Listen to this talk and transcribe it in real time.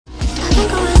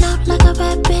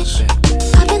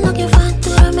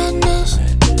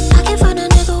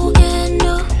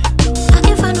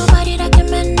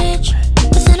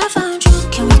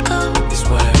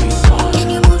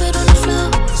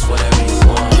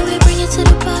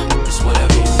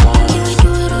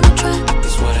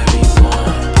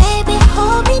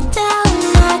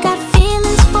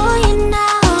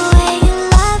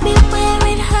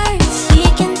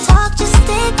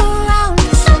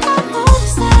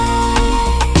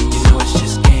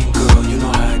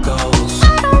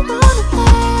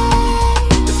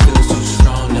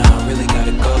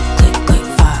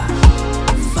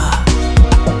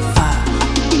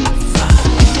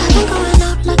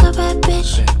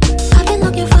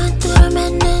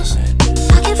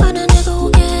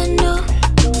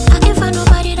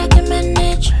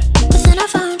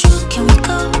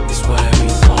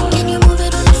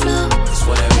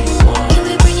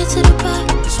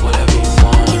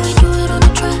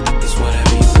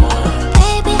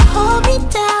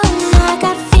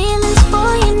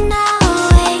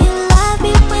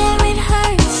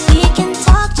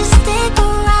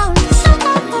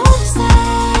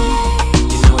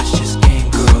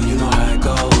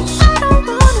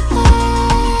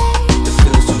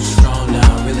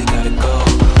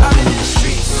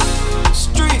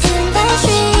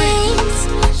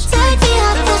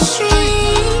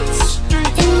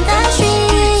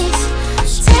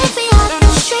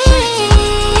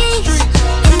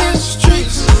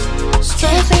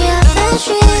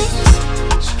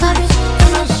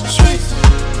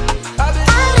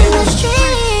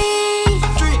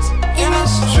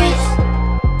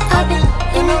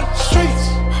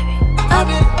I've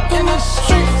been in the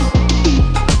streets.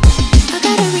 I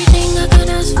got everything I could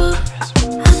ask for.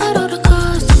 I got all the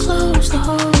cars, the clothes, the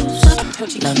hoes.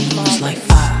 Love me moves like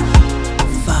fire,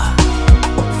 fire,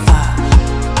 fire,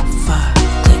 fire.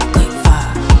 Click, click, fire,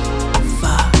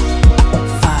 fire,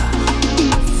 fire,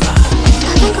 fire.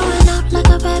 I've been going up like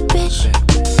a bad bitch.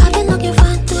 I've been looking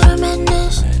fine through the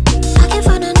madness. I can't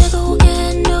find a nigga who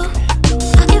can handle.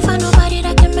 I can't find nobody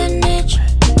that can manage.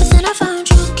 But then I found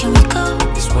you, can we go?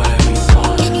 It's whatever you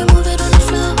want. Can you move it on the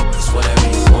floor? It's whatever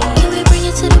you want. Can we bring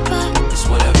it to the back? It's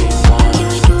whatever you want. Can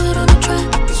we do it on the track?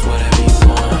 It's whatever you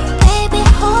want. Baby,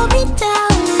 hold me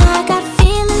down. I got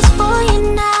feelings for you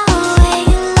now. Hey,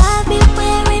 you love me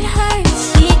where it hurts.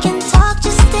 We can talk,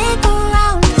 just stick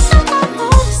around. 'Cause I got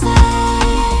more to say.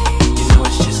 You know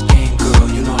it's just game, girl.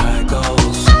 You know how it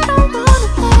goes. I don't wanna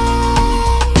play.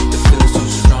 The feeling's too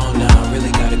strong now. I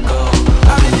really gotta go.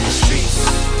 I've been in the streets,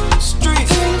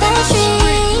 streets. In the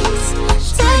streets,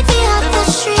 take me out the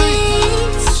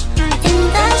streets. In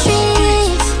the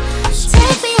streets,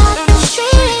 take me out the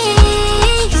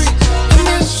streets. In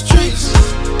the streets,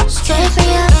 take me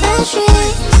out the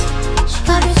streets.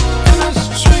 I've been in the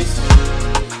streets,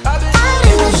 out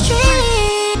in the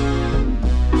streets.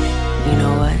 You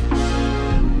know what?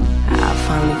 I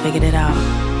finally figured it out.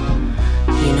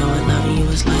 You know what loving you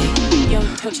was like?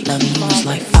 Loving you was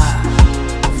like fire,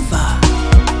 fire,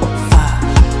 fire,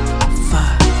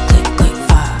 fire. Click, click,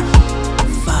 fire,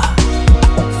 fire,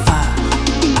 fire,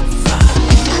 fire.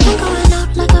 I've been going up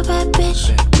like a bad bitch.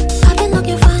 I've been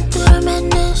looking fine through the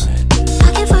madness.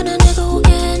 I can't find a nigga who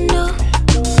can handle.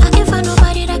 I can't find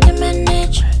nobody that can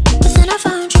manage. But then I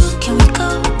found you, can we go?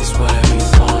 It's whatever you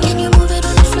want. Can you move it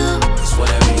on the floor? It's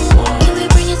whatever you want. Can we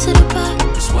bring it to the back?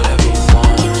 It's whatever you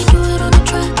want. Can we do it on the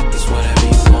track? It's whatever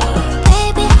you want.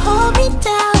 Baby, hold me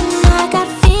down. I got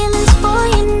feelings for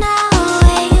you now.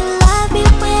 Hey, you love me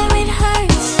where it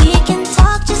hurts. We can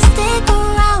talk, just stick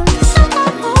around. 'Cause I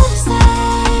got more to say.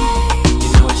 You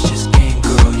know it's just game,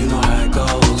 girl. You know how it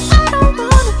goes. I don't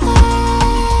wanna play.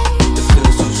 The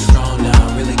feeling's too strong now. I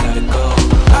really gotta go.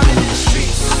 I've been in the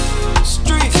streets,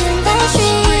 streets. In the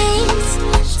streets,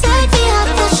 take me out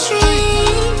the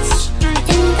streets.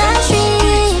 In the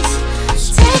streets,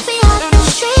 take me out the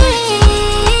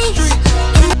streets.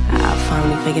 I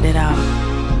finally figured it out.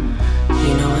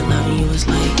 You know what loving you was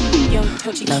like?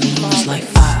 Loving you was like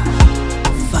fire,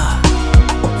 fire.